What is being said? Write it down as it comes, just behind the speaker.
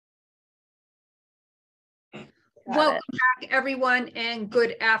Welcome back, everyone, and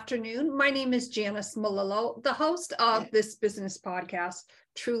good afternoon. My name is Janice Malillo, the host of this business podcast,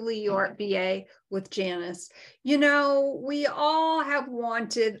 Truly Your VA with Janice. You know, we all have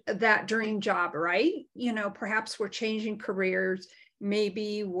wanted that dream job, right? You know, perhaps we're changing careers,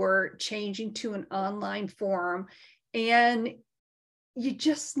 maybe we're changing to an online forum, and you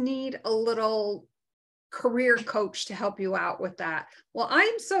just need a little career coach to help you out with that. Well,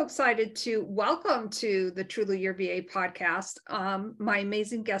 I'm so excited to welcome to the Truly Your VA podcast my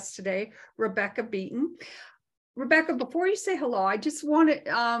amazing guest today, Rebecca Beaton. Rebecca, before you say hello, I just want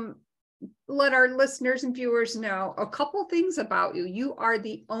to let our listeners and viewers know a couple things about you. You are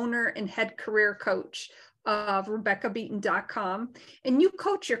the owner and head career coach of RebeccaBeaton.com, and you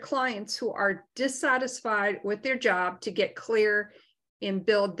coach your clients who are dissatisfied with their job to get clear and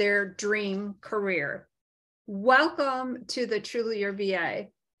build their dream career. Welcome to the Truly Your VA.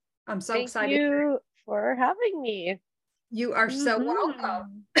 I'm so excited. Thank you for having me. You are so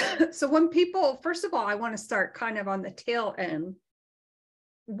welcome. So when people, first of all, I want to start kind of on the tail end,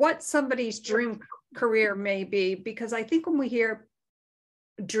 what somebody's dream career may be, because I think when we hear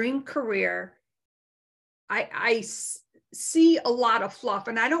dream career, I see a lot of fluff,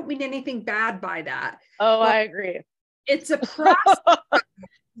 and I don't mean anything bad by that. Oh, I agree. It's a process,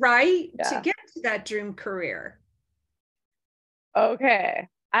 right? Yeah. To get to that dream career. Okay.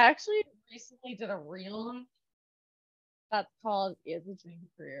 I actually recently did a reel that's called Is a Dream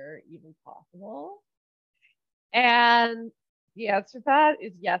Career Even Possible? And the answer to that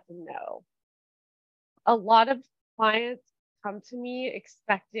is yes and no. A lot of clients come to me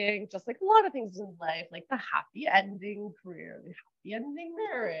expecting, just like a lot of things in life, like the happy ending career, the happy ending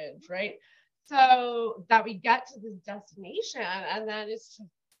marriage, right? So that we get to this destination and then it's just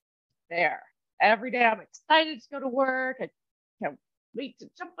there. Every day I'm excited to go to work. I can't wait to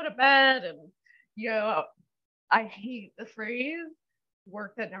jump out of bed. And, you know, I hate the phrase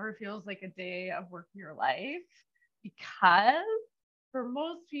work that never feels like a day of work in your life, because for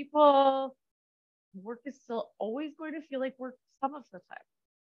most people, work is still always going to feel like work some of the time.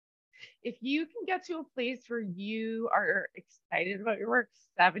 If you can get to a place where you are excited about your work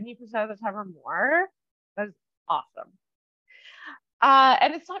 70% of the time or more, that's awesome.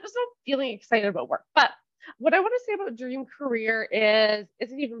 And it's not just about feeling excited about work, but what I want to say about dream career is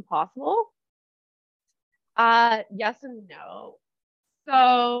it even possible? Yes and no.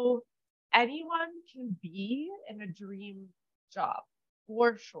 So anyone can be in a dream job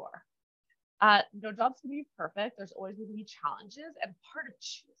for sure. No job's gonna be perfect. There's always going to be challenges, and part of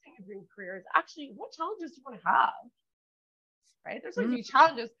choosing a dream career is actually what challenges do you want to have, right? There's going to be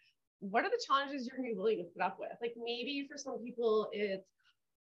challenges. What are the challenges you're going to be willing to put up with? Like maybe for some people, it's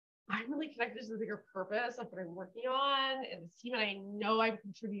I'm really connected to the bigger purpose of what I'm working on and the team, and I know I'm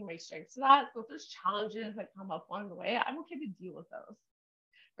contributing my strengths to that. So if there's challenges that come up along the way, I'm okay to deal with those,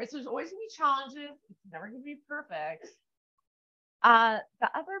 right? So there's always going to be challenges. It's never going to be perfect. The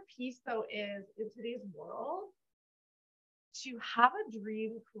other piece, though, is in today's world, to have a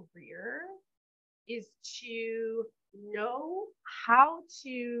dream career is to know how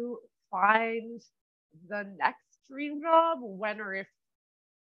to find the next dream job when or if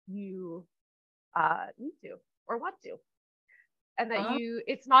you need to or want to. And that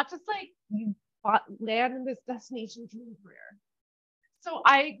it's not just like you land in this destination dream career. So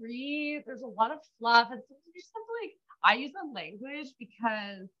I agree, there's a lot of fluff, and sometimes you just have to like, I use the language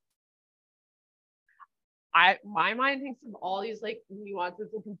because my mind thinks of all these like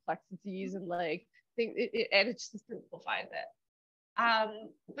nuances and complexities and like things, and it just simplifies it.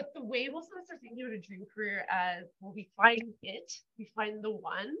 But the way most of us are thinking about a dream career as, well, we find it, we find the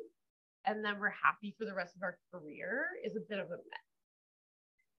one, and then we're happy for the rest of our career is a bit of a myth.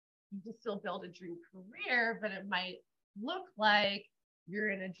 You can still build a dream career, but it might look like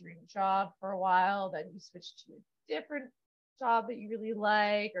you're in a dream job for a while, then you switch to a different job that you really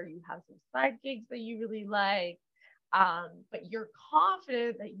like, or you have some side gigs that you really like, but you're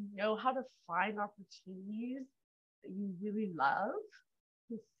confident that you know how to find opportunities that you really love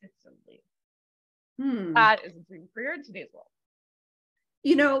consistently. That is a dream career in today's world.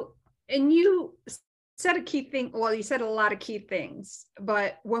 You know, and you said a key thing. Well, you said a lot of key things,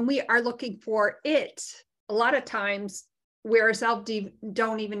 but when we are looking for it, a lot of times we ourselves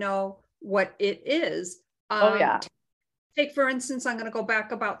don't even know what it is. Take, for instance, I'm going to go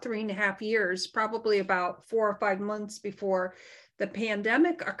back about 3.5 years, probably about 4 or 5 months before the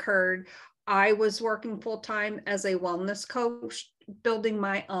pandemic occurred. I was working full-time as a wellness coach, building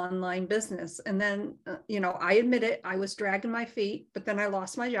my online business. And then, I admit it, I was dragging my feet, but then I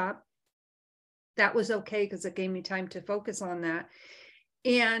lost my job. That was okay because it gave me time to focus on that.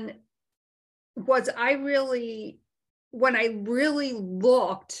 And was when I really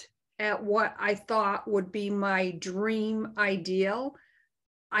looked at what I thought would be my dream ideal,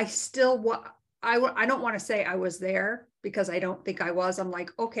 I still, I don't want to say I was there, because I don't think I was. I'm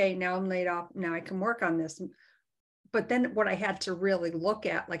like, okay, now I'm laid off. Now I can work on this. But then what I had to really look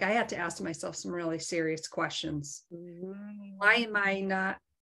at, like, I had to ask myself some really serious questions. Why am I not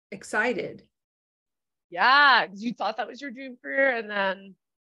excited? Yeah, because you thought that was your dream career, and then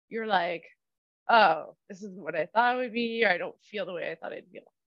you're like, oh, this isn't what I thought it would be, or I don't feel the way I thought I'd feel.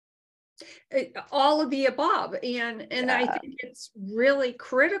 All of the above. And Yeah. I think it's really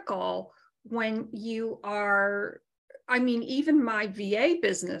critical when you are, I mean, even my VA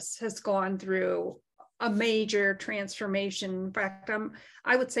business has gone through a major transformation. In fact,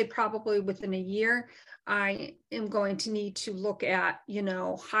 I would say probably within a year, I am going to need to look at,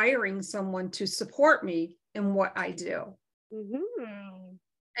 hiring someone to support me in what I do. Mm-hmm.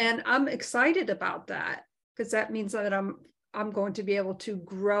 And I'm excited about that, because that means that I'm going to be able to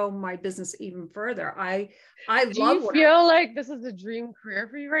grow my business even further. I Do love you feel like this is a dream career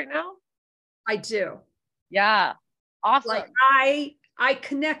for you right now? I do. Yeah. Awesome. Like I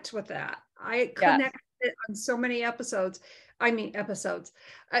connect with that. I Yes. connect it on so many episodes. I mean, episodes.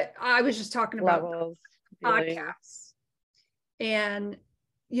 I was just talking about Levels, podcasts. And,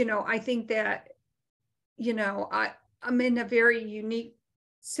 I think that, I'm in a very unique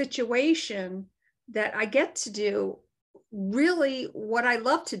situation that I get to do really what I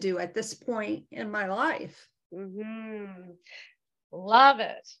love to do at this point in my life. Mm-hmm. Love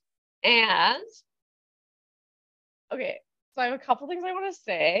it. And okay, so I have a couple things I want to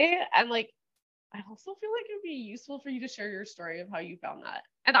say, and like I also feel like it would be useful for you to share your story of how you found that.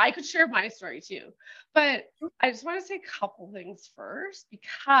 And I could share my story too. But I just want to say a couple things first,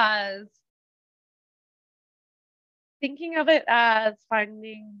 because thinking of it as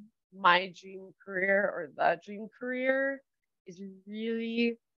finding my dream career or the dream career is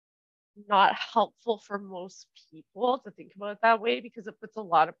really not helpful for most people to think about it that way, because it puts a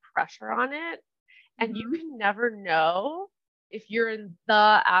lot of pressure on it. And you can never know if you're in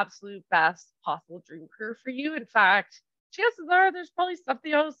the absolute best possible dream career for you. In fact, chances are there's probably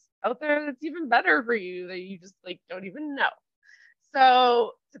something else out there that's even better for you that you just like don't even know.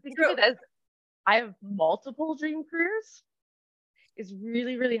 So to think of it as I have multiple dream careers is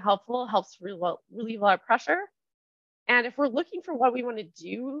really, really helpful, helps relieve a lot of pressure. And if we're looking for what we want to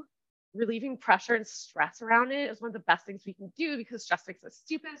do, relieving pressure and stress around it is one of the best things we can do, because stress makes us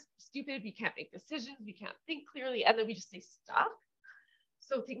stupid. We can't make decisions. We can't think clearly. And then we just stay stuck.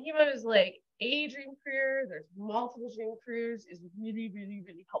 So thinking about it as like a dream career, there's multiple dream careers, is really, really,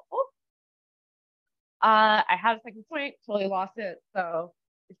 really helpful. I had a second point, totally lost it. So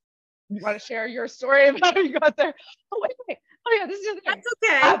if you want to share your story of how you got there. Oh, wait. Oh, yeah, this is the other thing. That's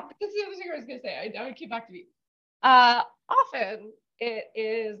okay. This is the other thing I was going to say. I would keep back to me. Often it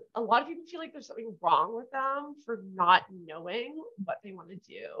is a lot of people feel like there's something wrong with them for not knowing what they want to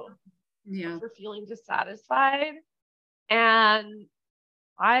do. Yeah. For feeling dissatisfied. And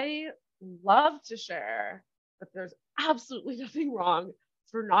I love to share that there's absolutely nothing wrong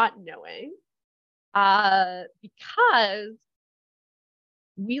for not knowing, because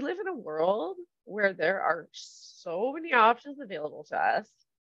we live in a world where there are so many options available to us.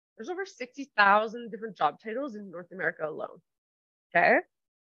 There's over 60,000 different job titles in North America alone. Okay.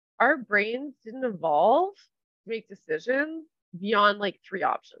 Our brains didn't evolve to make decisions beyond like 3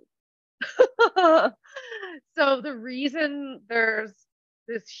 options. So the reason there's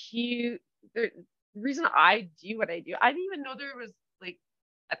this the reason I do what I do, I didn't even know there was like,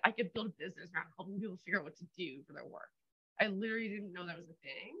 I could build a business around helping people figure out what to do for their work. I literally didn't know that was a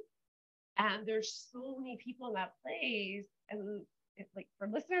thing. And there's so many people in that place. And it's like, for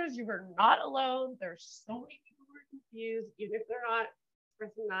listeners, you are not alone. There's so many people who are confused, even if they're not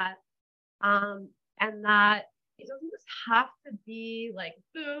expressing that. And that it doesn't just have to be like,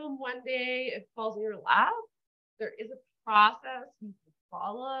 boom, one day it falls in your lap. There is a process you can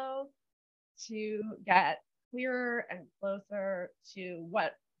follow to get clearer and closer to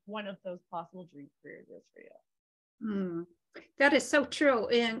what one of those possible dream careers is for you. That is so true.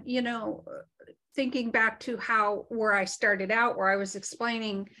 And, thinking back to where I started out, where I was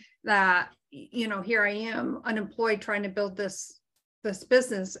explaining that, here I am unemployed trying to build this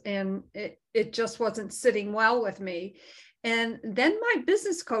business, and it just wasn't sitting well with me. And then my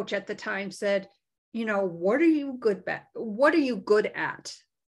business coach at the time said, what are you good at? What are you good at?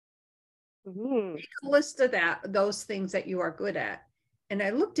 Make a list of those things that you are good at. And I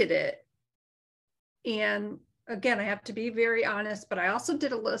looked at it, and again, I have to be very honest, but I also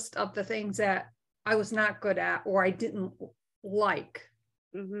did a list of the things that I was not good at or I didn't like.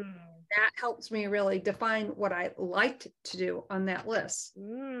 Mm-hmm. That helps me really define what I liked to do on that list.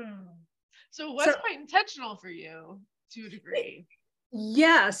 So it was So quite intentional for you to a degree.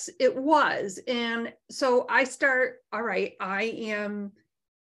 yes, it was. And so all right, I am,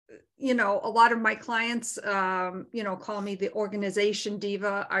 a lot of my clients, call me the organization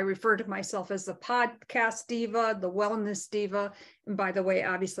diva. I refer to myself as the podcast diva, the wellness diva. And by the way,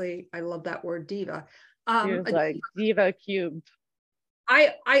 obviously, I love that word diva. She was like Diva Cube.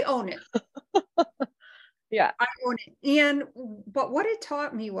 I own it. Yeah. I own it. But what it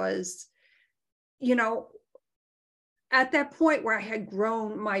taught me was, at that point where I had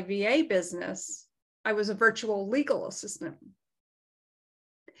grown my VA business, I was a virtual legal assistant.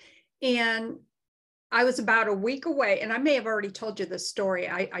 And I was about a week away, and I may have already told you this story.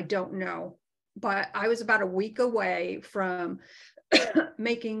 I don't know, but I was about a week away from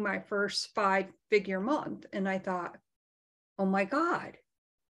making my first 5-figure month. And I thought, oh my God,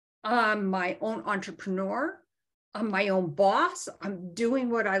 I'm my own entrepreneur. I'm my own boss. I'm doing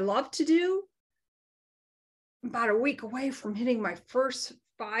what I love to do. About a week away from hitting my first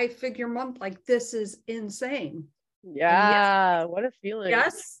 5-figure month. Like, this is insane. Yeah. Yes, what a feeling.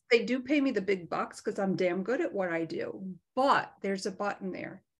 yes, they do pay me the big bucks because I'm damn good at what I do. But there's a button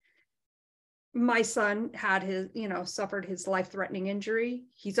there. My son had suffered his life-threatening injury.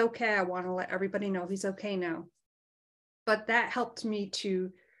 He's okay. I want to let everybody know he's okay now. But that helped me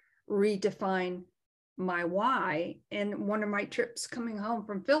to redefine my why. And one of my trips coming home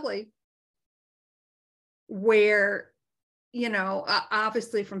from Philly, where,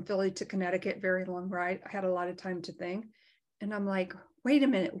 obviously from Philly to Connecticut, very long ride. I had a lot of time to think. And I'm like, wait a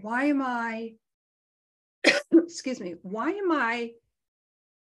minute, why am I, excuse me, why am I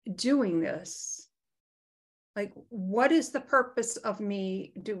doing this? Like, what is the purpose of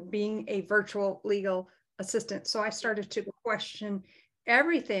me being a virtual legal assistant? So I started to question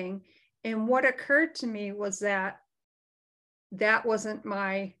everything. And what occurred to me was that wasn't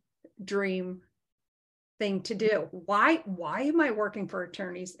my dream thing to do. Why am I working for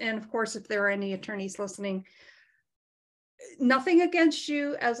attorneys? And of course, if there are any attorneys listening, nothing against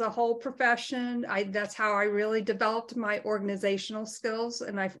you as a whole profession. That's how I really developed my organizational skills,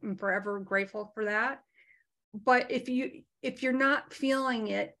 and I'm forever grateful for that. But if you're not feeling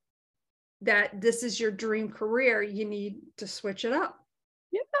it, that this is your dream career, you need to switch it up.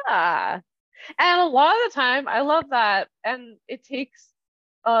 Yeah. And a lot of the time, I love that. And it takes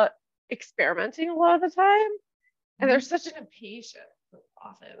experimenting a lot of the time. And there's such an impatience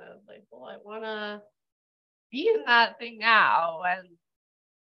often of like, well, I want to be in that thing now. And,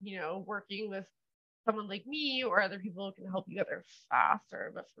 working with someone like me or other people who can help you get there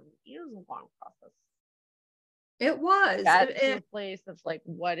faster. But for me, it was a long process. It was. Get to a place of like,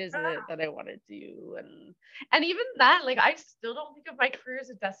 what is it that I want to do? And even that, like, I still don't think of my career as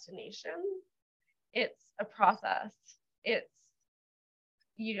a destination. It's a process. It's,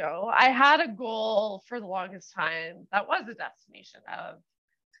 I had a goal for the longest time that was a destination of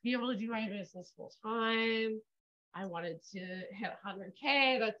being able to do my business full time. I wanted to hit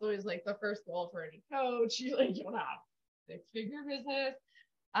 100K. That's always like the first goal for any coach. You want to have 6-figure business.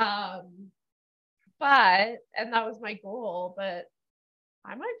 And that was my goal, but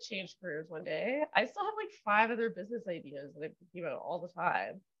I might change careers one day. I still have like 5 other business ideas that I'm thinking about all the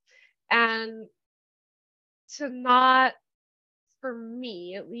time. And to not, for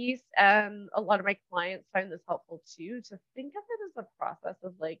me at least, and a lot of my clients find this helpful too, to think of it as a process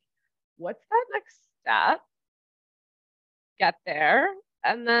of like, what's that next step? Get there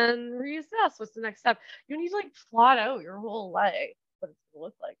and then reassess what's the next step. You need to like plot out your whole life, what it's going to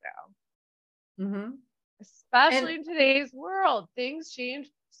look like now. Mm-hmm. Especially in today's world, things change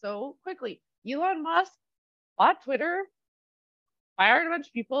so quickly. Elon Musk bought Twitter, fired a bunch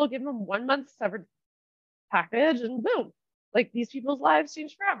of people, gave them 1 month severance package, and boom, like these people's lives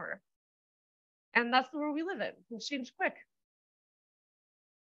change forever. And that's the world we live in. Things change quick.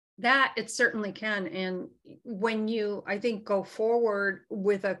 That it certainly can. And when you, I think, go forward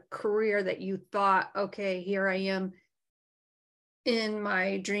with a career that you thought, okay, here I am in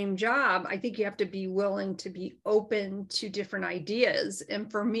my dream job, I think you have to be willing to be open to different ideas. And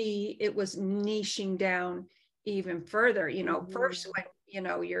for me, it was niching down even further. First when,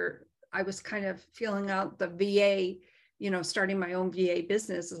 I was kind of feeling out the VA, starting my own VA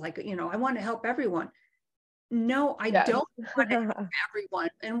business is like, I want to help everyone. No, I don't want to help everyone.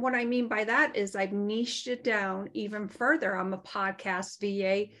 And what I mean by that is I've niched it down even further. I'm a podcast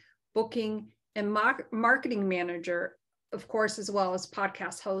VA, booking and marketing manager, of course, as well as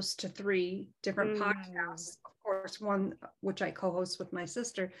podcast host to 3 different podcasts. Of course, one which I co-host with my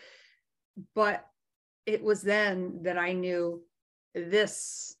sister. But it was then that I knew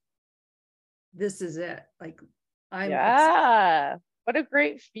this is it. Like, I'm yeah. What a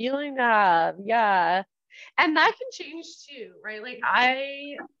great feeling to have. Yeah. And that can change too, right? Like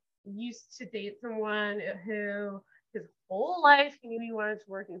I used to date someone who his whole life he knew he wanted to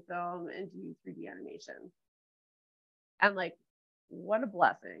work in film and do 3D animation. And like, what a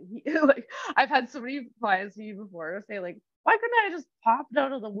blessing. Like I've had so many clients to you before say, like, why couldn't I just pop it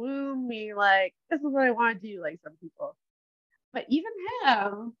out of the womb, being like, this is what I want to do, like some people. But even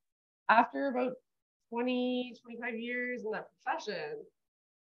him, after about 20, 25 years in that profession,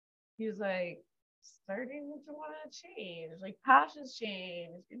 he was like starting to want to change, like passions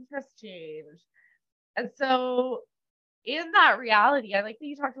change, interests change. And so in that reality, I like that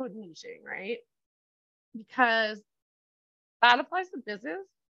you talked about niching, right? Because that applies to business,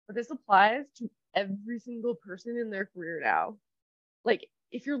 but this applies to every single person in their career now. Like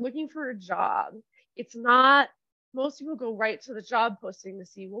if you're looking for a job, it's not, most people go right to the job posting to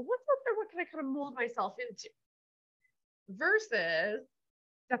see, well, what's out there? What can I kind of mold myself into? Versus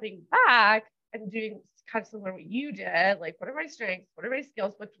stepping back and doing kind of similar to what you did. Like, what are my strengths? What are my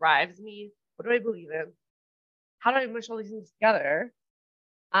skills? What drives me? What do I believe in? How do I mush all these things together?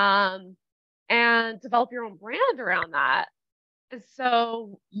 And develop your own brand around that. And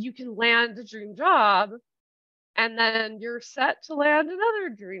so you can land a dream job and then you're set to land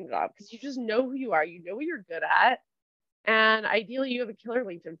another dream job because you just know who you are. You know what you're good at. And ideally, you have a killer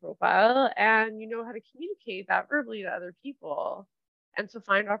LinkedIn profile and you know how to communicate that verbally to other people and to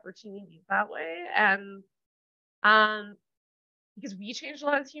find opportunities that way. And because we change a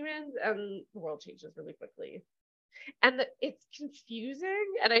lot as humans and the world changes really quickly. And it's confusing.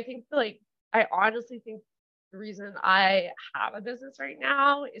 And I think I honestly think the reason I have a business right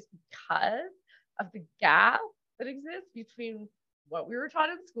now is because of the gap that exists between what we were taught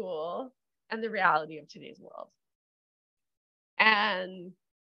in school and the reality of today's world. And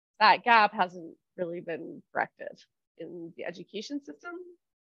that gap hasn't really been corrected in the education system.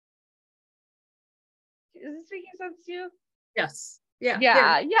 Is this making sense to you? Yes. Yeah.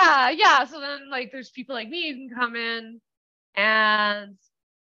 Yeah. So then like there's people like me who can come in and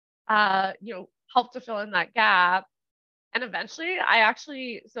help to fill in that gap. And eventually I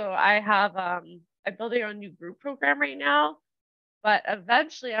have I'm building a new group program right now, but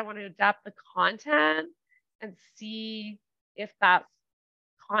eventually I want to adapt the content and see if that's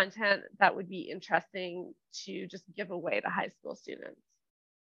content that would be interesting to just give away to high school students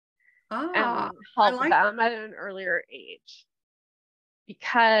and help them at an earlier age.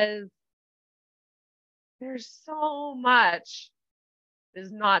 Because there's so much that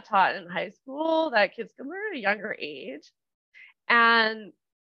is not taught in high school that kids can learn at a younger age. And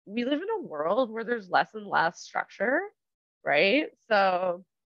we live in a world where there's less and less structure, right? So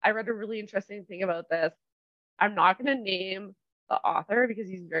I read a really interesting thing about this. I'm not going to name the author because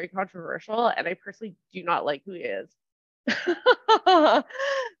he's very controversial and I personally do not like who he is.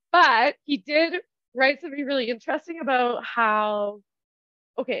 But he did write something really interesting about how,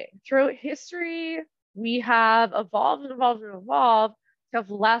 okay, throughout history, we have evolved to have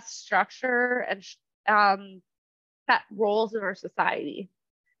less structure and set roles in our society,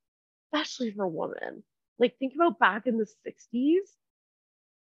 especially for women. Like, think about back in the 60s,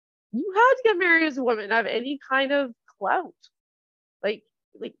 you had to get married as a woman to have any kind of clout. Like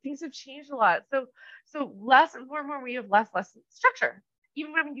things have changed a lot. So less and more we have less structure.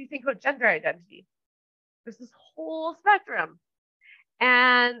 Even when you think about gender identity, there's this whole spectrum.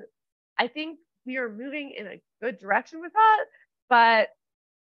 And I think we are moving in a good direction with that. But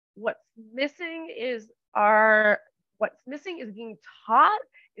what's missing is being taught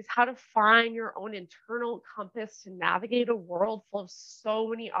is how to find your own internal compass to navigate a world full of so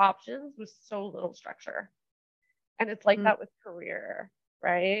many options with so little structure. And it's like that with career,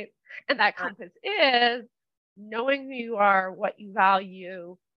 right? And that compass is knowing who you are, what you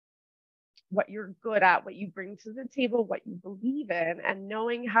value, what you're good at, what you bring to the table, what you believe in, and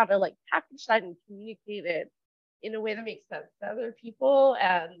knowing how to like package that and communicate it in a way that makes sense to other people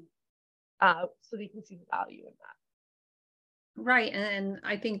and so they can see the value in that. Right. And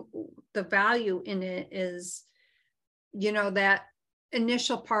I think the value in it is, that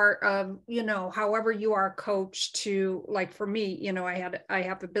initial part of, however you are coached to, like for me, I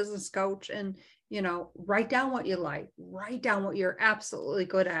have a business coach and, write down what you like, write down what you're absolutely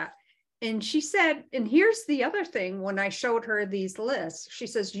good at. And she said, and here's the other thing, when I showed her these lists, she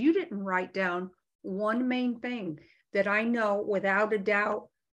says, you didn't write down one main thing that I know without a doubt.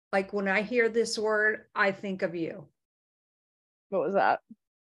 Like when I hear this word, I think of you. What was that?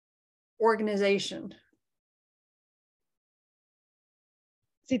 Organization.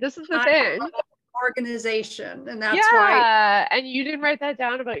 See, this is the thing. organization. And that's why. And you didn't write that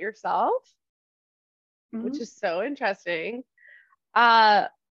down about yourself, which is so interesting. Would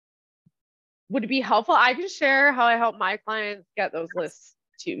it be helpful? I can share how I help my clients get those lists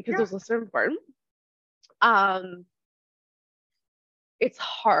too, because those lists are important. It's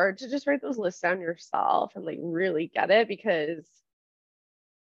hard to just write those lists down yourself and like really get it, because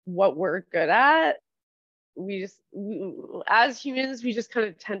what we're good at, as humans, we just kind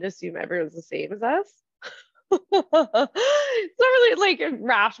of tend to assume everyone's the same as us. It's not really like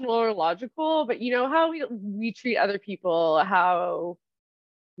rational or logical, but you know how we treat other people, how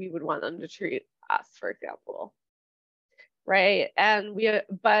we would want them to treat us, for example. Right. And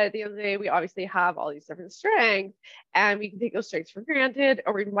but at the end of the day, we obviously have all these different strengths, and we can take those strengths for granted,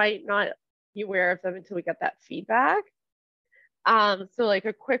 or we might not be aware of them until we get that feedback. So like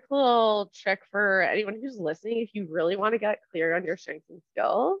a quick little trick for anyone who's listening, if you really want to get clear on your strengths and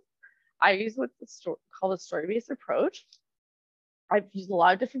skills, I use what's called a story-based approach. I've used a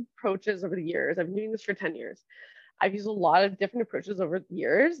lot of different approaches over the years. I've been doing this for 10 years. I've used a lot of different approaches over the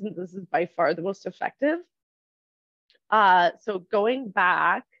years, and this is by far the most effective. So going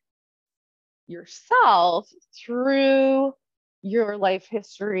back yourself through your life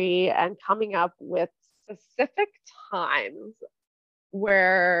history and coming up with specific times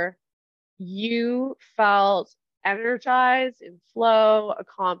where you felt energized, in flow,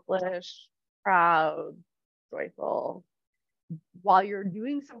 accomplished, proud, joyful, while you're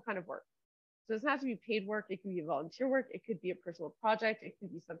doing some kind of work. So it doesn't have to be paid work. It can be volunteer work. It could be a personal project. It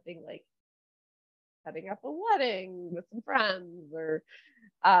could be something like setting up a wedding with some friends, or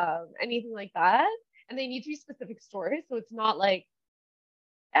anything like that. And they need to be specific stories. So it's not like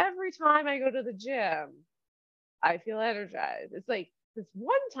every time I go to the gym, I feel energized. It's like this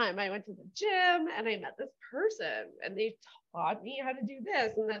one time I went to the gym and I met this person and they taught me how to do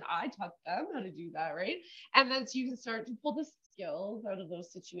this. And then I taught them how to do that, right? And then so you can start to pull the skills out of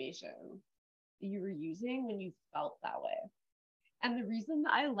those situations that you were using when you felt that way. And the reason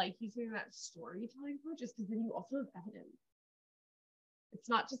that I like using that storytelling approach is because then you also have evidence. It's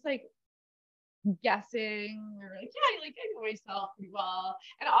not just like guessing or like, yeah, like I know myself pretty well.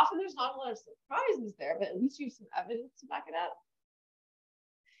 And often there's not a lot of surprises there, but at least you have some evidence to back it up.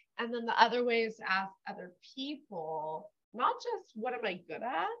 And then the other way is to ask other people, not just what am I good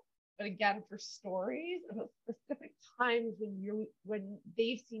at, but again, for stories about specific times when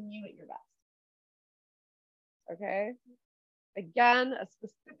they've seen you at your best. Okay. Again, a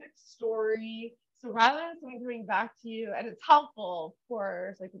specific story. So rather than someone coming back to you, and it's helpful, of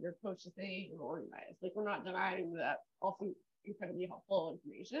course, like with your coach to say you're organized. Like we're not denying that, also incredibly helpful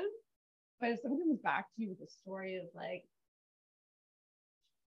information. But if someone comes back to you with a story of like,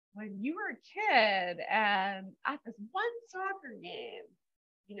 when you were a kid and at this one soccer game,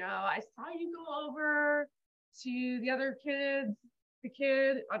 you know, I saw you go over to the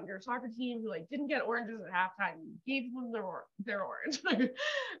kid on your soccer team who like didn't get oranges at halftime, you gave them their orange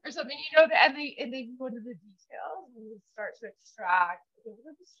or something, you know, and they go into the details and you start to extract, okay,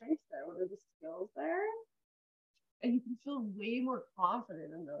 what are the strengths there? What are the skills there? And you can feel way more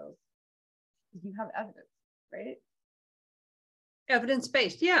confident in those because you have evidence, right?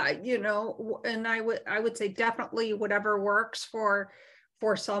 Evidence-based, yeah, you know, and I would say definitely whatever works for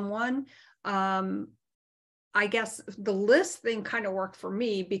someone. I guess the list thing kind of worked for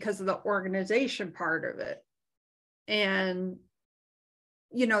me because of the organization part of it. And,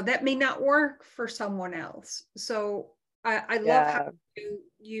 you know, that may not work for someone else. So I love how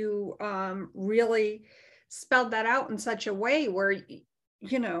you really spelled that out in such a way where,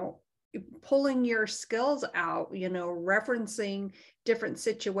 you know, pulling your skills out, you know, referencing different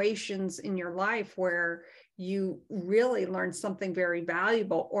situations in your life where you really learned something very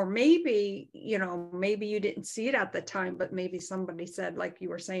valuable, or maybe, you know, maybe you didn't see it at the time, but maybe somebody said, like you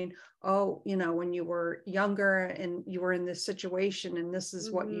were saying, oh, you know, when you were younger and you were in this situation and this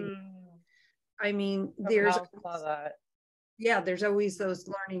is what you, I mean, there's always those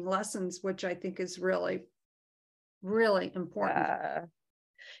learning lessons, which I think is really, really important.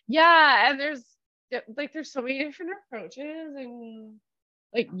 Yeah, and there's so many different approaches, and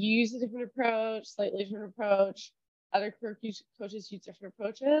like you use a different approach, slightly different approach. Other coaches use different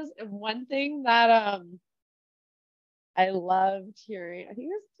approaches. And one thing that I loved hearing, I think it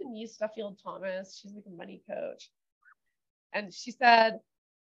was Denise Duffield Thomas. She's like a money coach, and she's like, at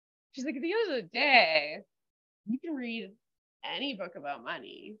the end of the day, you can read any book about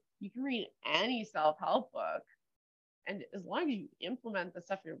money. You can read any self-help book. And as long as you implement the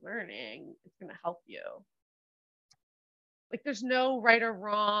stuff you're learning, it's going to help you. Like there's no right or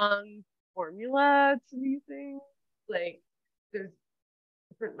wrong formula to these things. Like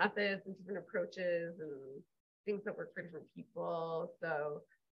different methods and different approaches and things that work for different people. So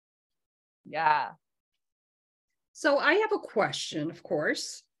yeah. So I have a question, of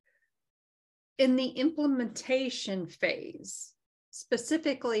course. In the implementation phase,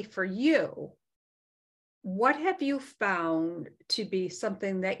 specifically for you, what have you found to be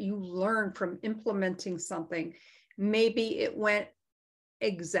something that you learned from implementing something? Maybe it went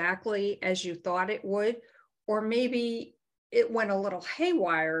exactly as you thought it would, or maybe it went a little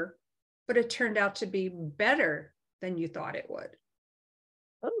haywire, but it turned out to be better than you thought it would.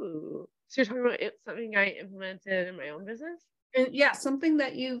 Oh, so you're talking about something I implemented in my own business? And yeah, something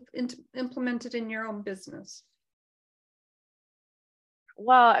that you've implemented in your own business.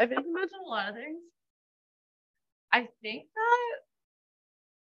 Well, I've implemented a lot of things. I think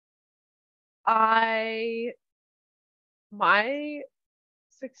that my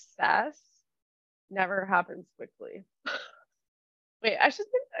success never happens quickly. Wait, I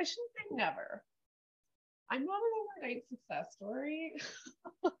shouldn't say never. I'm not an overnight success story.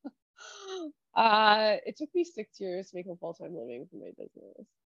 It took me 6 years to make a full-time living from my business.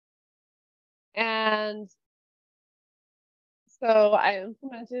 And so I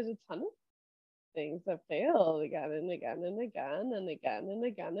implemented a ton of things that failed again and again and again and again and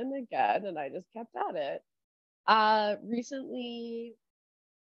again and again, and I just kept at it. Recently,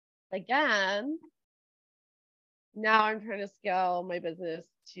 again, now I'm trying to scale my business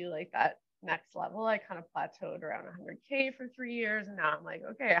to like that next level. I kind of plateaued around 100K for 3 years, and now I'm like,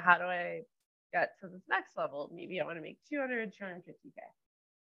 okay, how do I get to this next level? Maybe I want to make 250K.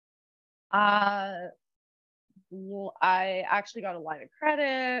 Well, I actually got a line of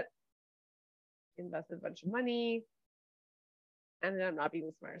credit, invested a bunch of money, ended up not being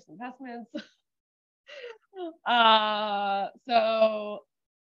the smartest investments. So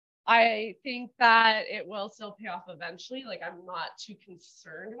I think that it will still pay off eventually. Like, I'm not too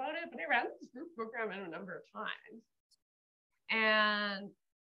concerned about it, but I ran this group program a number of times, and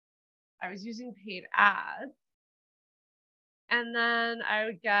I was using paid ads, and then I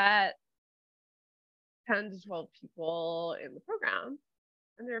would get 10 to 12 people in the program,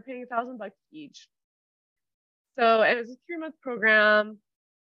 and they were paying $1,000 each. So it was a 3-month program.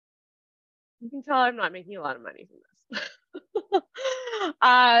 You can tell I'm not making a lot of money from this.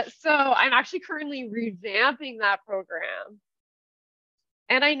 So I'm actually currently revamping that program,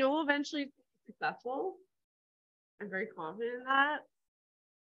 and I know eventually it's successful. I'm very confident in that,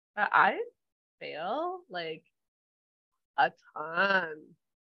 but I fail like a ton.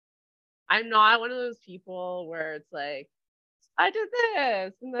 I'm not one of those people where it's like, I did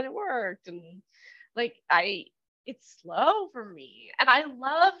this and then it worked, and like it's slow for me, and I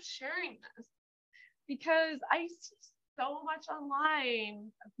love sharing this because I see so much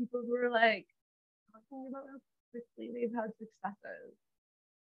online of people who are like talking about how quickly they've had successes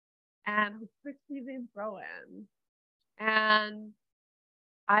and how quickly they've grown. And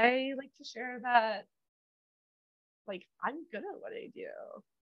I like to share that, like, I'm good at what I do.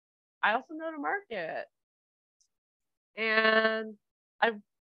 I also know to market. And I've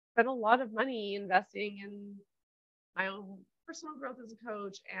spent a lot of money investing in my own personal growth as a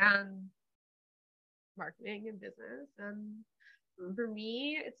coach and marketing and business. And for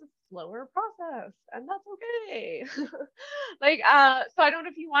me, it's a slower process, and that's okay. So I don't know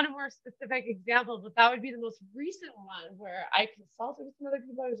if you want a more specific example, but that would be the most recent one where I consulted with some other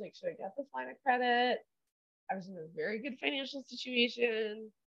people. I was like, should I get this line of credit? I was in a very good financial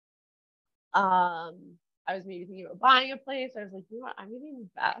situation. I was maybe thinking about buying a place. I was like, you know what? I'm going to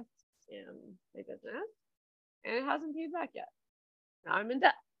invest in my business, and it hasn't paid back yet. Now I'm in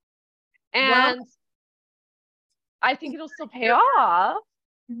debt, and Well, I think it'll still pay off.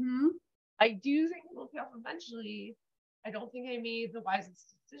 mm-hmm. I do think it will pay off eventually. I don't think I made the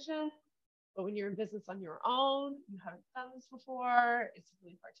wisest decision, but when you're in business on your own, you haven't done this before, it's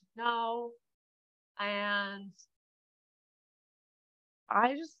really hard to know. And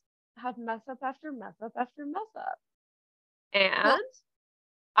I just have mess up after mess up after mess up. And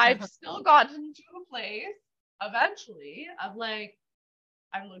I've still gotten to a place eventually of like,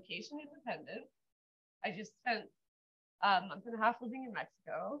 I'm location independent. I just spent a month and a half living in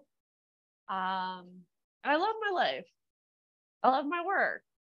Mexico. And I love my life. I love my work,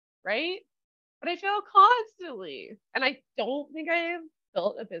 right? But I fail constantly. And I don't think I have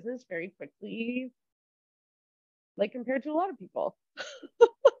built a business very quickly, like compared to a lot of people.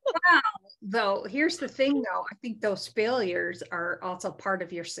 Wow. Though, here's the thing though, I think those failures are also part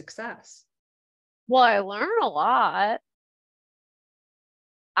of your success. Well, I learn a lot.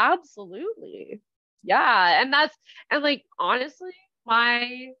 Absolutely. Yeah. And like, honestly,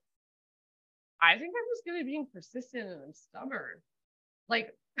 I think I'm just good at being persistent and I'm stubborn.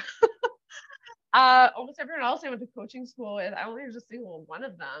 Like almost everyone else I went to coaching school with, I only was a single one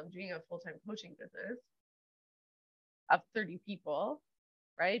of them doing a full-time coaching business of 30 people,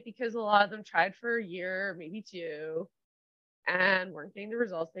 right? Because a lot of them tried for a year, maybe two, and weren't getting the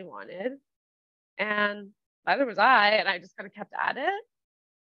results they wanted. And neither was I, and I just kind of kept at it.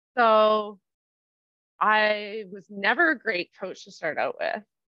 So I was never a great coach to start out with.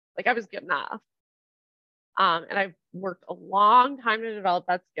 Like I was good enough. And I've worked a long time to develop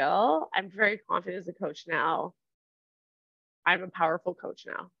that skill. I'm very confident as a coach now. I'm a powerful coach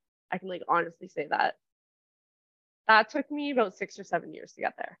now. I can like honestly say that. That took me about 6 or 7 years to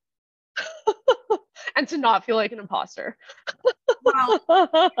get there. And to not feel like an imposter. Well,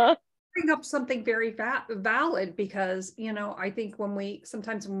 bring up something very valid, because, you know, I think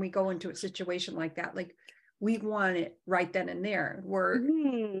sometimes when we go into a situation like that, like we want it right then and there, where,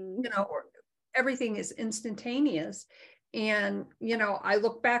 you know, everything is instantaneous. And, you know, I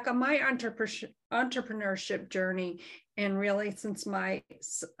look back on my entrepreneurship journey, and really since my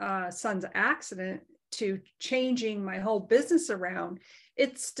son's accident to changing my whole business around,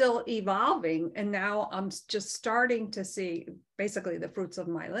 it's still evolving. And now I'm just starting to see basically the fruits of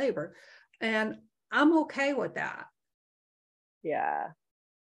my labor. And I'm okay with that. Yeah.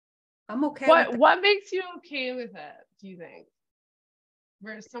 I'm okay with that. What makes you okay with it, do you think?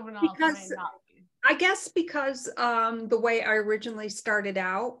 Whereas someone else might not be. I guess because the way I originally started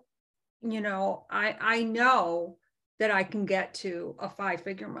out, you know, I know that I can get to a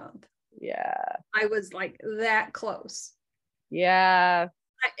 5-figure month. Yeah. I was like that close. Yeah.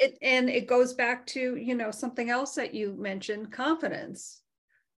 And it goes back to, you know, something else that you mentioned, confidence.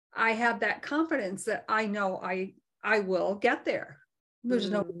 I have that confidence that I know I will get there. There's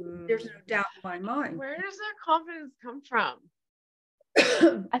no doubt in my mind. Where does that confidence come from?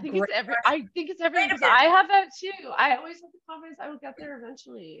 I think it's everything, because I have that too. I always have the confidence I will get there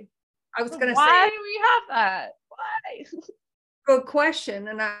eventually. I was going to say, why do we have that? Why? Good question.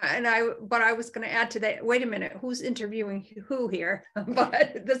 But I was going to add to that. Wait a minute, who's interviewing who here?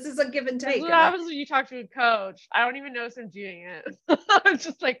 But this is a give and take. What happens when you talk to a coach? I don't even notice I'm doing it. I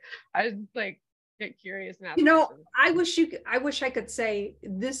just get curious and ask. You know, questions. I wish I could say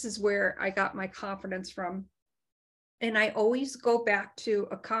this is where I got my confidence from. And I always go back to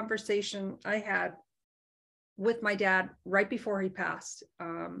a conversation I had with my dad right before he passed,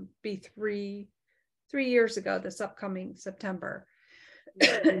 be 3 years ago, this upcoming September.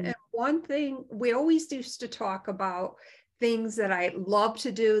 And one thing we always used to talk about, things that I love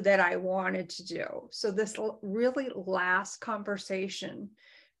to do, that I wanted to do. So this really last conversation,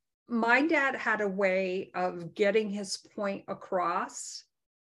 my dad had a way of getting his point across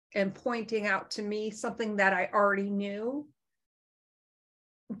and pointing out to me something that I already knew.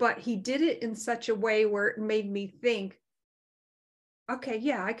 But he did it in such a way where it made me think, okay,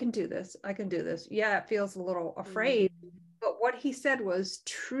 yeah, I can do this. I can do this. Yeah, it feels a little afraid. But what he said was,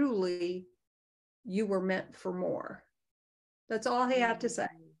 truly, you were meant for more. That's all he had to say.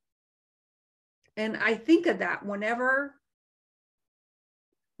 And I think of that whenever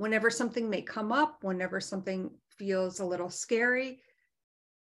something may come up, whenever something feels a little scary,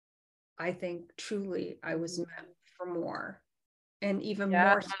 I think truly I was meant for more. And even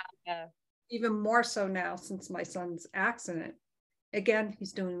more so now since my son's accident. Again,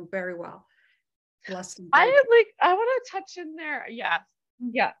 he's doing very well. I want to touch in there. Yeah.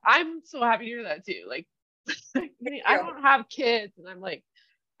 I'm so happy to hear that too. Like, I don't have kids, and I'm like,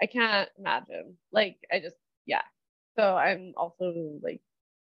 I can't imagine. Like, so I'm also like,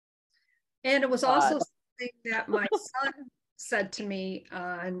 and it was also something that my son said to me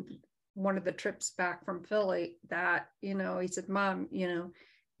on one of the trips back from Philly, that, you know, he said, Mom, you know,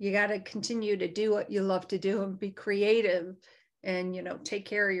 you got to continue to do what you love to do and be creative and, you know, take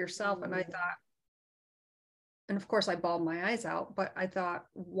care of yourself. And I thought, and of course I bawled my eyes out, but I thought,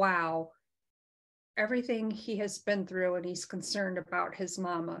 wow, everything he has been through, and he's concerned about his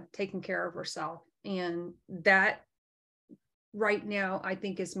mama taking care of herself. And that right now, I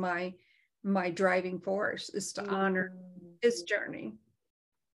think, is my driving force, is to honor his journey,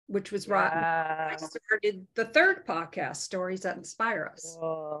 which was rotten. I started the 3rd podcast, Stories That Inspire Us.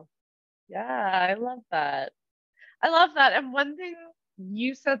 Cool. Yeah, I love that. And one thing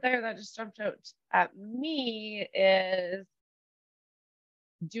you said there that just jumped out at me is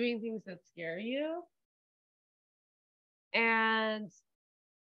doing things that scare you. And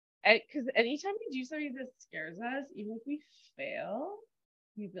because anytime we do something that scares us, even if we fail,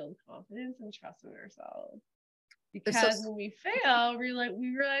 we build confidence and trust in ourselves. Because when we fail, we realize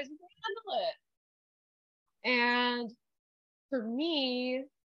we can handle it. And for me,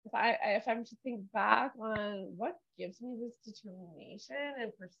 if I'm to think back on what gives me this determination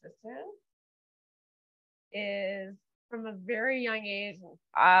and persistence, is from a very young age.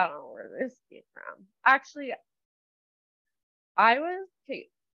 I don't know where this came from. Actually, I was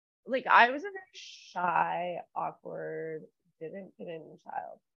I was a very shy, awkward, didn't fit in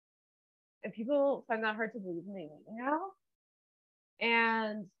child, and people find that hard to believe in me now.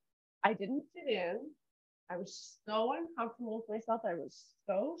 And I didn't fit in. I was so uncomfortable with myself. I was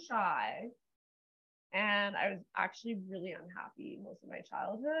so shy. And I was actually really unhappy most of my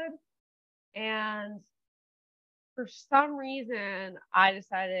childhood. And for some reason, I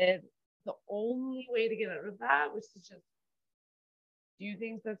decided the only way to get out of that was to just do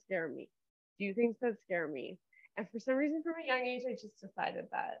things that scare me. Do things that scare me. And for some reason, from a young age, I just decided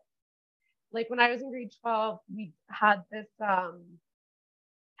that. Like when I was in grade 12, we had this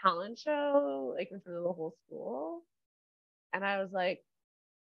talent show, like in front of the whole school. And I was like,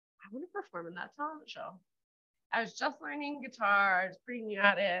 I want to perform in that talent show. I was just learning guitar, I was pretty new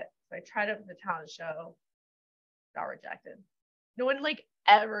at it. So I tried it for the talent show, got rejected. No one like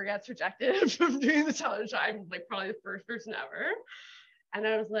ever gets rejected from doing the talent show. I'm like probably the first person ever. And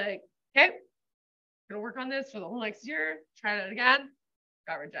I was like, okay, I'm gonna work on this for the whole next year, try it again,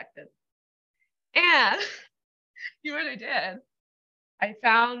 got rejected. And you know what I did? I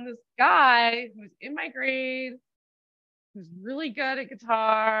found this guy who was in my grade, who's really good at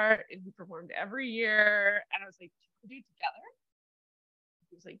guitar, and he performed every year. And I was like, can we do it together?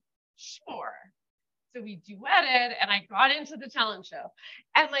 He was like, sure. So we duetted, and I got into the talent show.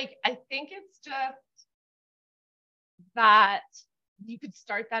 And like, I think it's just that you could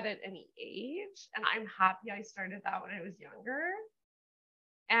start that at any age. And I'm happy I started that when I was younger.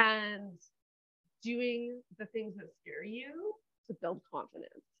 And doing the things that scare you to build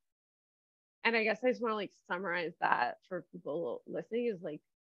confidence. And I guess I just want to like summarize that for people listening is like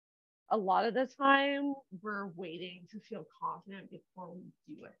a lot of the time we're waiting to feel confident before we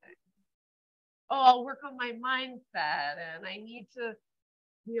do a thing. Oh, I'll work on my mindset and I need to,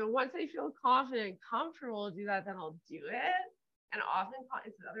 once I feel confident, comfortable to do that, then I'll do it. And often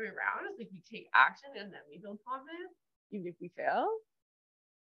it's the other way around. It's like we take action and then we build confidence, even if we fail.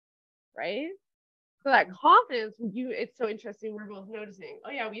 Right? So that confidence, it's so interesting. We're both noticing,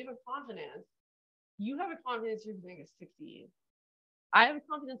 oh yeah, we have a confidence. You have a confidence you're going to succeed. I have a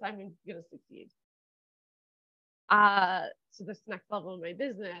confidence I'm going to succeed. So this next level of my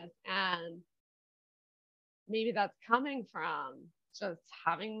business, and maybe that's coming from just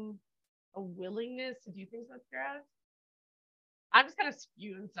having a willingness to do things that scare us. I'm just kind of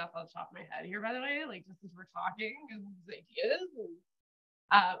spewing stuff on the top of my head here, by the way, like just as we're talking, and these ideas. And,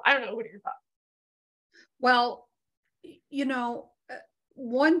 I don't know. What are your thoughts? Well,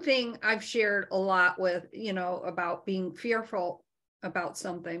 one thing I've shared a lot with, about being fearful about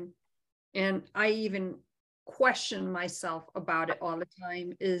something, and I even question myself about it all the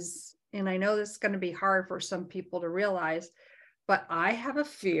time is, and I know this is going to be hard for some people to realize, but I have a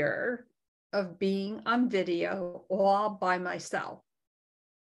fear of being on video all by myself.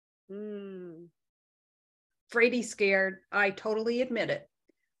 Fraidy scared. I totally admit it.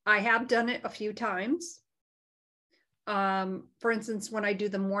 I have done it a few times. For instance, when I do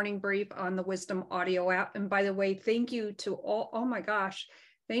the morning brief on the Wisdom audio app, and by the way, thank you to oh my gosh,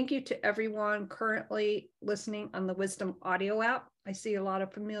 thank you to everyone currently listening on the Wisdom audio app. I see a lot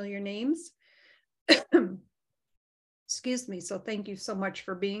of familiar names. Excuse me. So thank you so much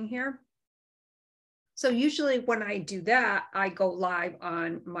for being here. So usually when I do that, I go live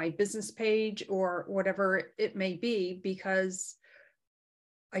on my business page or whatever it may be, because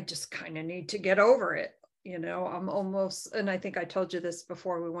I just kind of need to get over it. I'm almost, and I think I told you this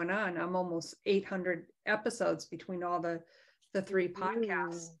before we went on, I'm almost 800 episodes between all the three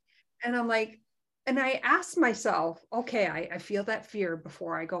podcasts. And I'm like, and I asked myself, okay, I feel that fear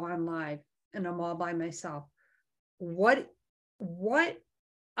before I go on live and I'm all by myself. What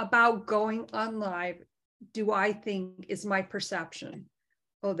about going on live do I think is my perception?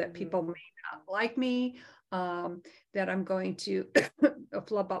 Oh, that people may not like me, that I'm going to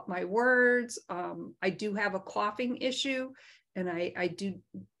flub up my words. I do have a coughing issue, and I do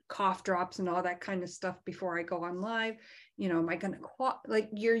cough drops and all that kind of stuff before I go on live. Am I going to cough? Like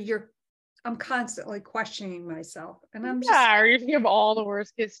I'm constantly questioning myself, and I'm just. Or you think of all the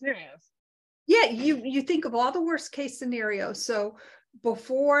worst case scenarios. Yeah, you think of all the worst case scenarios. So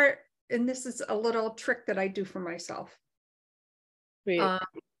before, and this is a little trick that I do for myself.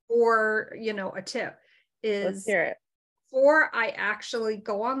 Or a tip is, let's hear it. Before I actually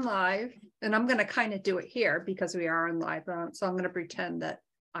go on live, and I'm going to kind of do it here because we are on live, so I'm going to pretend that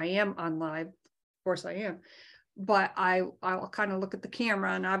I am on live. Of course I am. but I'll kind of look at the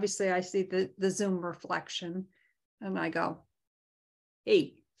camera, and obviously I see the Zoom reflection, and I go,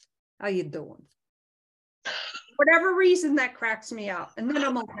 "Hey, how you doing?" Whatever reason that cracks me up, and then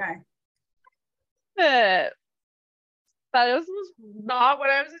I'm okay. That was not what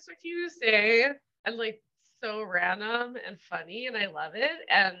I was expecting you to say, and like so random and funny, and I love it.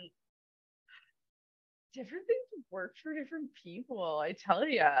 And different things work for different people, I tell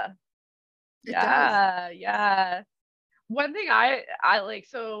you. It does. Yeah. One thing I like,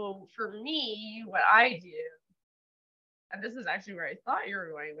 so for me, what I do, and this is actually where I thought you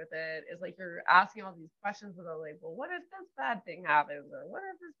were going with it, is like you're asking all these questions about like, well, what if this bad thing happens, or what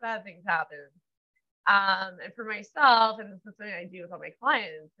if this bad thing happens? And for myself, and this is something I do with all my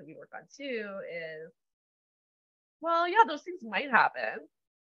clients that we work on too, is, well, yeah, those things might happen.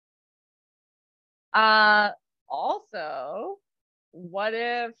 Also, what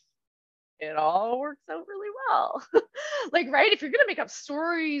if it all works out really well? Like, right? If you're going to make up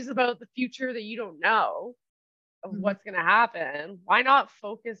stories about the future that you don't know of what's going to happen, why not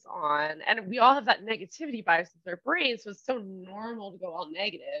focus on, and we all have that negativity bias with our brain. So it's so normal to go all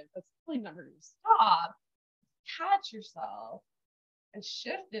negative. That's probably never going to stop. Catch yourself and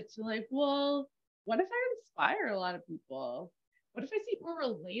shift it to like, well, what if I inspire a lot of people? What if I see more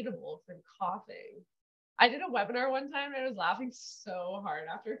relatable from coughing? I did a webinar one time and I was laughing so hard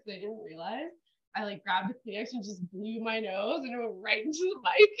after because I didn't realize I like grabbed a Kleenex and just blew my nose and it went right into the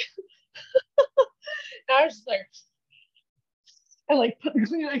mic. And I was just like, I like put the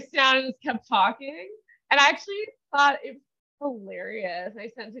Kleenex down and just kept talking. And I actually thought it was hilarious. I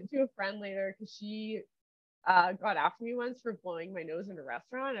sent it to a friend later because she got after me once for blowing my nose in a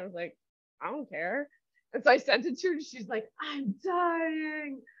restaurant. I was like, I don't care. And so I sent it to her and she's like, I'm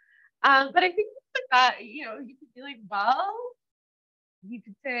dying. But I think like that, you know, you could be like, well, you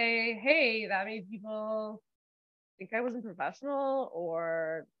could say, hey, that made people think I wasn't professional,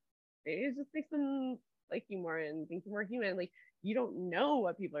 or maybe it just makes them like you more and think you're more human. Like, you don't know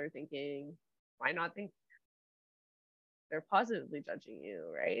what people are thinking. Why not think they're positively judging you,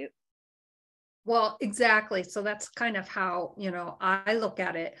 right? Well, exactly. So that's kind of how, I look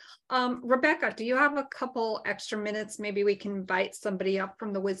at it. Rebecca, do you have a couple extra minutes? Maybe we can invite somebody up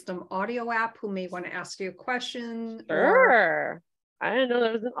from the Wisdom Audio app who may want to ask you a question. Sure. I didn't know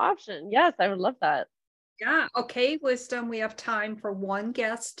there was an option. Yes, I would love that. Yeah. Okay, Wisdom, we have time for one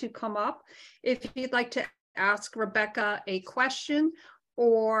guest to come up. If you'd like to ask Rebecca a question,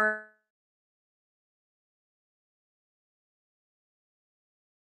 or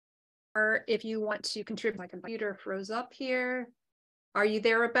if you want to contribute, my computer froze up here. Are you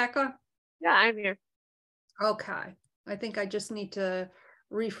there, Rebecca? Yeah, I'm here. Okay. I think I just need to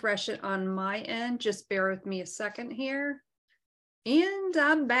refresh it on my end. Just bear with me a second here. And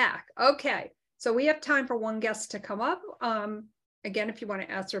I'm back. Okay. So we have time for one guest to come up. Again, if you want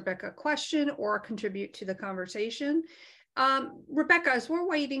to ask Rebecca a question or contribute to the conversation. Rebecca, as we're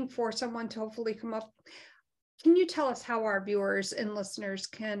waiting for someone to hopefully come up, can you tell us how our viewers and listeners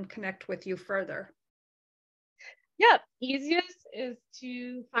can connect with you further? Yeah, easiest is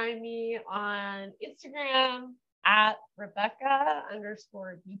to find me on Instagram at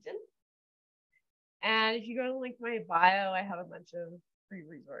Rebecca_Beaton. And if you go to link my bio, I have a bunch of free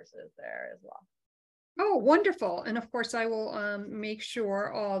resources there as well. Oh, wonderful. And of course, I will make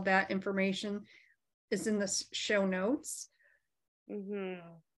sure all that information is in the show notes.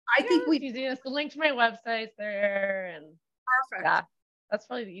 I think it's easiest. The link to my website's there, and perfect. Yeah, that's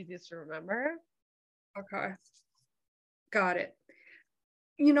probably the easiest to remember. Okay. Got it.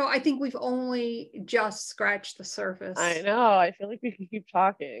 I think we've only just scratched the surface. I know. I feel like we can keep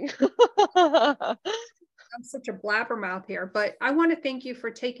talking. I'm such a blabbermouth here, but I want to thank you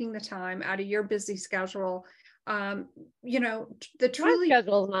for taking the time out of your busy schedule. The truly My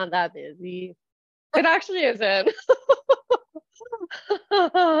schedule's not that busy. It actually isn't.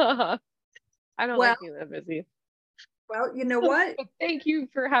 I don't like being that busy. Well, you know what? But thank you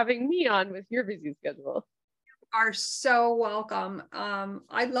for having me on with your busy schedule. Are so welcome.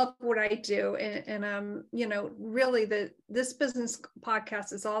 I love what I do, and really this business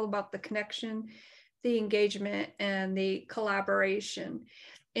podcast is all about the connection, the engagement, and the collaboration.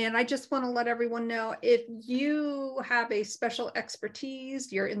 And I just want to let everyone know, if you have a special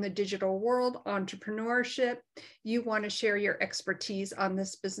expertise, you're in the digital world, entrepreneurship, you want to share your expertise on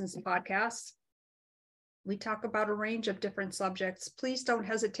this business podcast. We talk about a range of different subjects. Please don't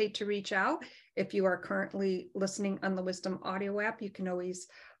hesitate to reach out. If you are currently listening on the Wisdom Audio app, you can always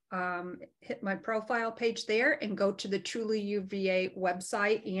hit my profile page there and go to the Truly UVA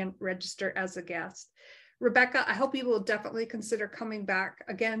website and register as a guest. Rebecca, I hope you will definitely consider coming back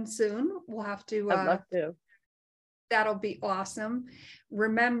again soon. We'll have to. I'd love to. That'll be awesome.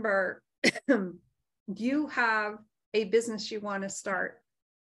 Remember, you have a business you want to start.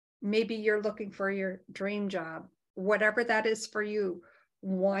 Maybe you're looking for your dream job, whatever that is for you.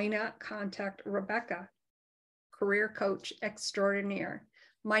 Why not contact Rebecca, career coach extraordinaire?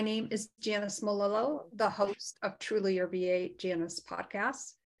 My name is Janice Malillo, the host of Truly Your VA Janice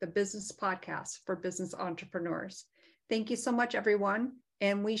podcast, the business podcast for business entrepreneurs. Thank you so much, everyone.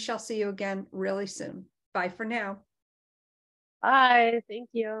 And we shall see you again really soon. Bye for now. Bye. Thank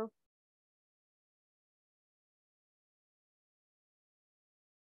you.